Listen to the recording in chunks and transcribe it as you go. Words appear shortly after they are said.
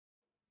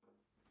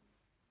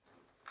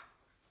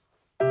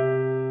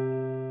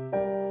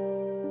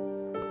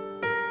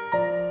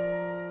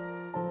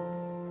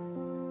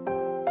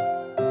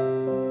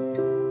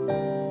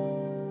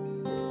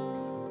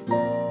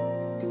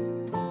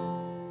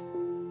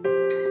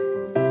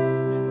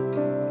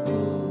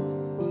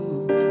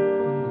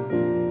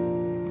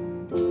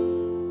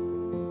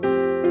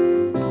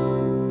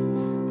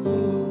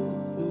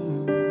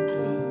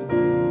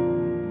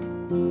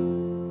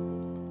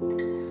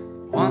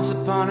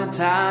a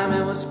time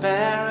it was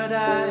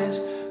paradise.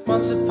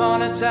 Once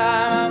upon a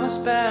time I was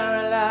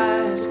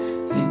paralyzed.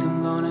 Think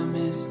I'm gonna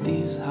miss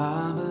these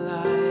harbor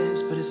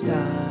lights, but it's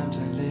time to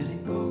let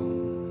it go.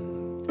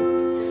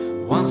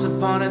 Once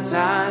upon a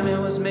time it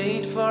was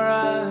made for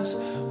us.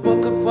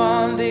 Woke up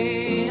one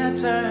day, I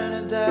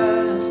turned to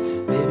dust.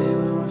 Maybe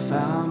we were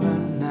found, but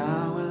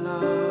now we're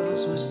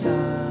lost. So it's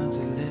time to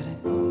let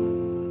it go.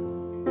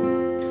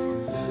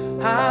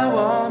 I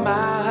want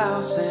my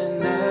house in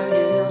the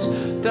hills.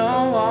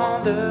 Don't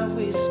want the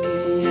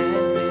whiskey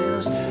and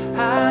pills.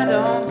 I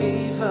don't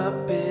give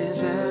up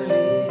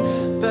easily,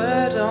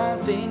 but don't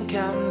think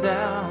I'm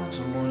down.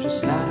 So won't you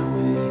slide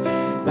away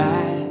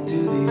back to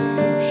the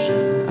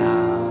ocean?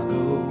 I'll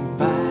go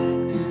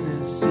back to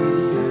the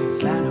city lights.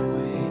 Slide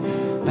away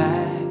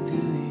back to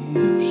the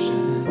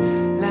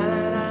ocean. La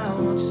la la,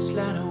 won't you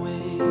slide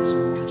away? So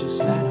won't you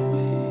slide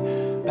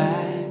away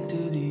back to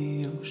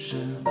the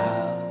ocean?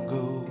 I'll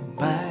go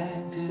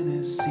back to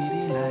the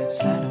city lights.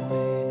 Slide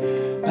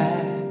away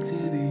back to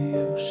the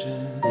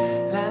ocean.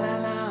 La la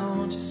la,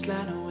 won't you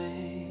slide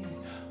away?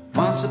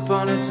 Once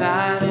upon a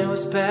time it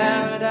was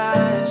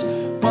paradise.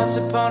 Once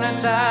upon a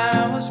time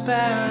I was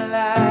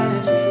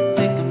paralyzed.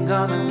 Think I'm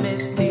gonna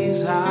miss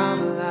these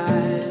harbor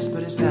lights,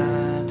 but it's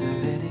time to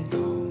let it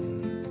go.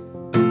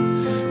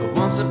 But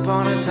once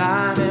upon a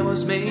time it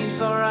was made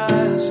for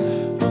us.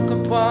 Woke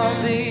up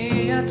one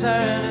day, I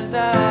turned to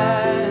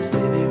dust.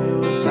 Maybe we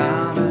were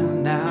found, but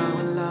now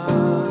we're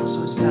lost.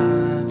 So it's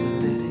time to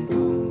let it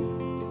go.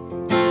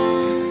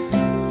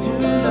 You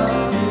know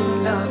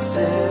you're not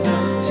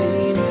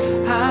 17.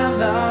 I'm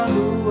not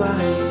who I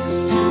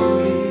used to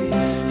be.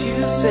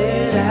 You say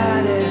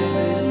that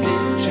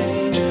everything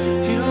changed.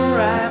 You're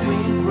right,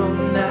 we've grown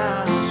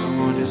now. So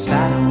won't you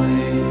slide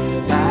away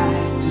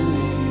back to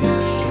the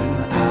ocean?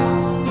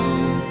 I'll go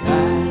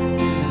back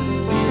to the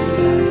city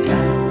lights.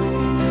 Slide away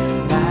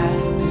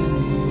back to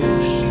the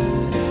ocean.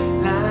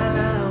 La la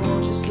la,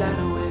 won't you slide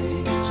away?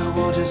 So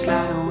won't you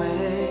slide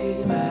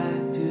away back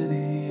to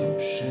the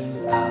ocean?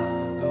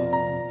 I'll go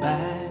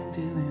back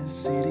to the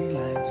city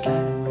lights.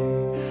 Slide away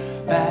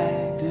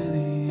back to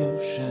the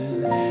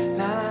ocean.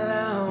 La la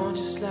la, won't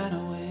you slide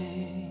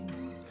away?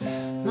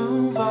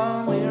 Move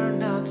on, we're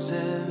not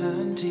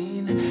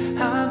 17.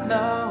 I'm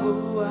not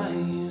who I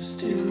used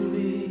to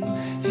be.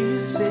 You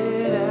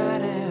say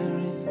that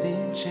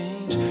everything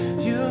changed.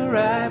 You're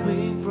right,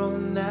 we've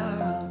grown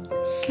now.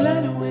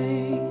 Slide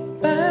away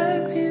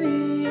back to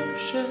the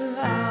ocean.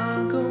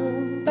 I'll go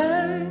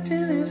back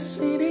to the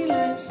city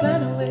lights.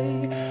 Slide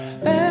away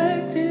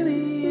back to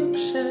the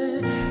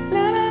ocean.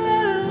 La la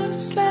la, won't you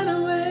slide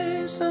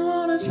away? So I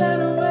wanna slide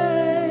away.